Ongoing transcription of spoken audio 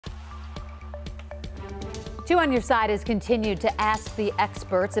Two on Your Side has continued to ask the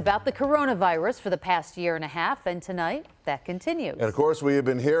experts about the coronavirus for the past year and a half, and tonight that continues. And of course, we have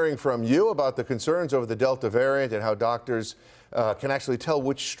been hearing from you about the concerns over the Delta variant and how doctors can actually tell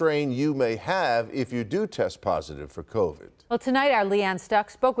which strain you may have if you do test positive for COVID. Well, tonight our Leanne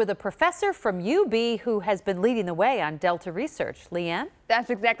Stuck spoke with a professor from UB who has been leading the way on Delta research. Leanne? That's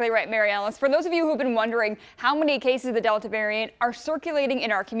exactly right, Mary Alice. For those of you who've been wondering how many cases of the Delta variant are circulating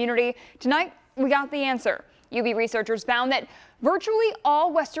in our community, tonight we got the answer. UB researchers found that virtually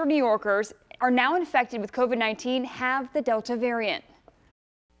all Western New Yorkers are now infected with COVID-19 have the Delta variant.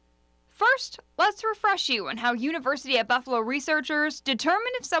 First, let's refresh you on how University at Buffalo researchers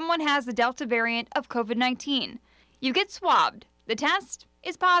determine if someone has the Delta variant of COVID-19. You get swabbed. The test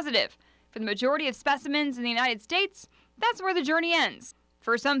is positive. For the majority of specimens in the United States, that's where the journey ends.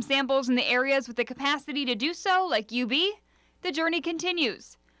 For some samples in the areas with the capacity to do so, like UB, the journey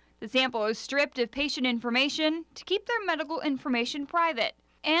continues. The sample is stripped of patient information to keep their medical information private,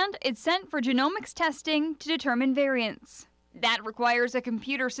 and it's sent for genomics testing to determine variants. That requires a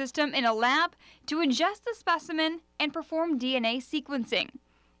computer system in a lab to ingest the specimen and perform DNA sequencing.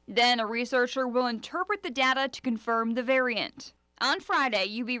 Then a researcher will interpret the data to confirm the variant. On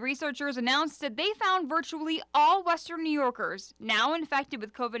Friday, UB researchers announced that they found virtually all Western New Yorkers now infected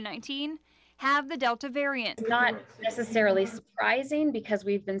with COVID-19 have the Delta variant. It's not necessarily surprising because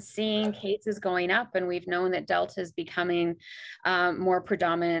we've been seeing cases going up and we've known that Delta is becoming more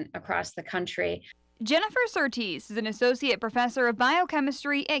predominant across the country. Jennifer Surtees is an associate professor of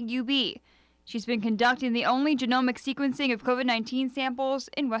biochemistry at UB. She's been conducting the only genomic sequencing of COVID-19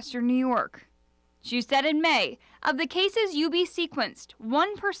 samples in Western New York. She said in May, of the cases UB sequenced,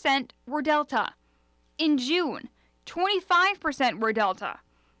 1% were Delta. In June, 25% were Delta.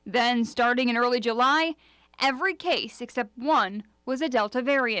 Then, starting in early July, every case except one was a Delta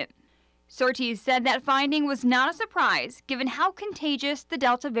variant. Surtees said that finding was not a surprise given how contagious the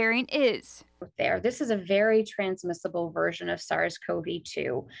Delta variant is. This is a very transmissible version of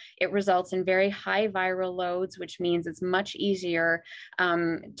SARS-CoV-2. It results in very high viral loads, which means it's much easier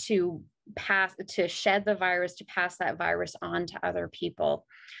to shed the virus, to pass that virus on to other people.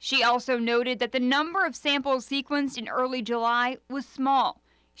 She also noted that the number of samples sequenced in early July was small.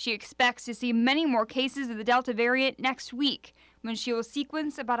 She expects to see many more cases of the Delta variant next week, when she will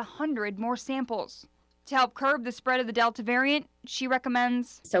sequence about 100 more samples. To help curb the spread of the Delta variant, she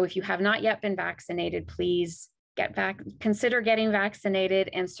recommends, so if you have not yet been vaccinated, please consider getting vaccinated,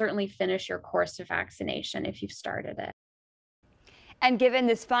 and certainly finish your course of vaccination if you've started it. And given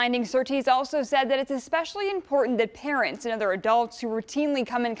this finding, Surtees also said that it's especially important that parents and other adults who routinely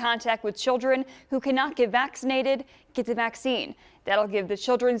come in contact with children who cannot get vaccinated get the vaccine. That'll give the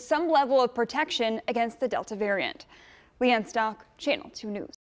children some level of protection against the Delta variant. Leanne Stock, Channel 2 News.